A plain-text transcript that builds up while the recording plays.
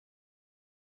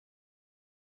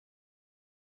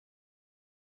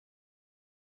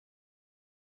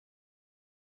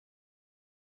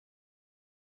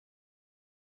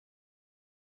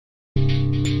You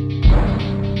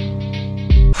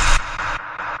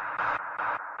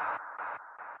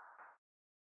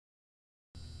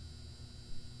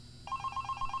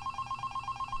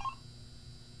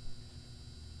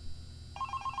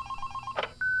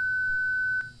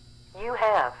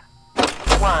have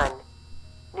one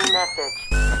new message.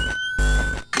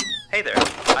 Hey there.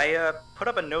 I put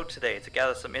up a note today to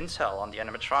gather some intel on the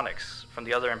animatronics from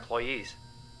the other employees.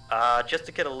 Just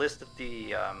to get a list of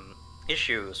the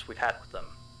issues we've had with them.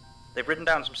 They've written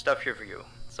down some stuff here for you,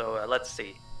 so let's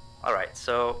see. Alright,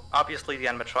 so obviously the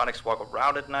animatronics walk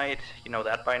around at night, you know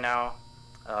that by now.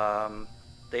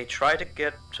 They try to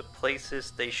get to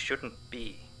places they shouldn't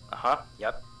be.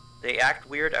 Yep. They act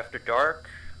weird after dark.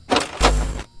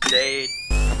 They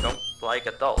don't like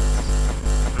adults.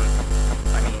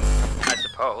 I mean, I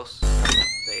suppose.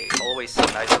 They always seem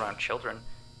nice around children.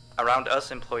 Around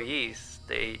us employees,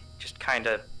 they just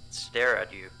kinda stare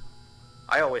at you.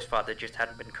 I always thought they just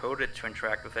hadn't been coded to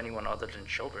interact with anyone other than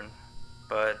children.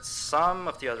 But some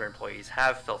of the other employees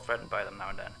have felt threatened by them now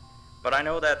and then. But I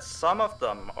know that some of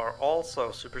them are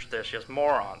also superstitious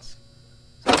morons.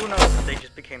 So who knows if they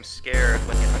just became scared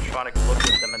when the animatronic looked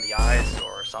at them in the eyes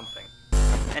or something.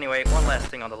 Anyway, one last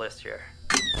thing on the list here.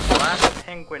 The last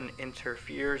penguin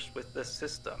interferes with the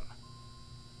system.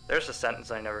 There's a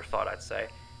sentence I never thought I'd say.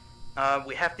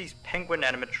 We have these penguin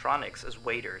animatronics as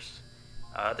waiters.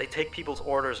 They take people's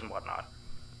orders and whatnot.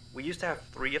 We used to have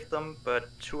 3 of them, but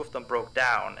 2 of them broke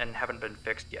down and haven't been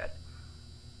fixed yet.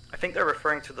 I think they're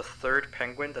referring to the 3rd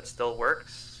penguin that still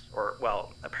works, or,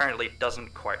 well, apparently it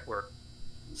doesn't quite work.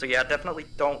 So yeah, definitely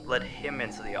don't let him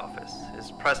into the office.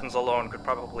 His presence alone could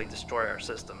probably destroy our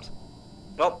systems.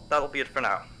 Well, that'll be it for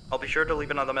now. I'll be sure to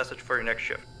leave another message for your next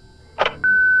shift.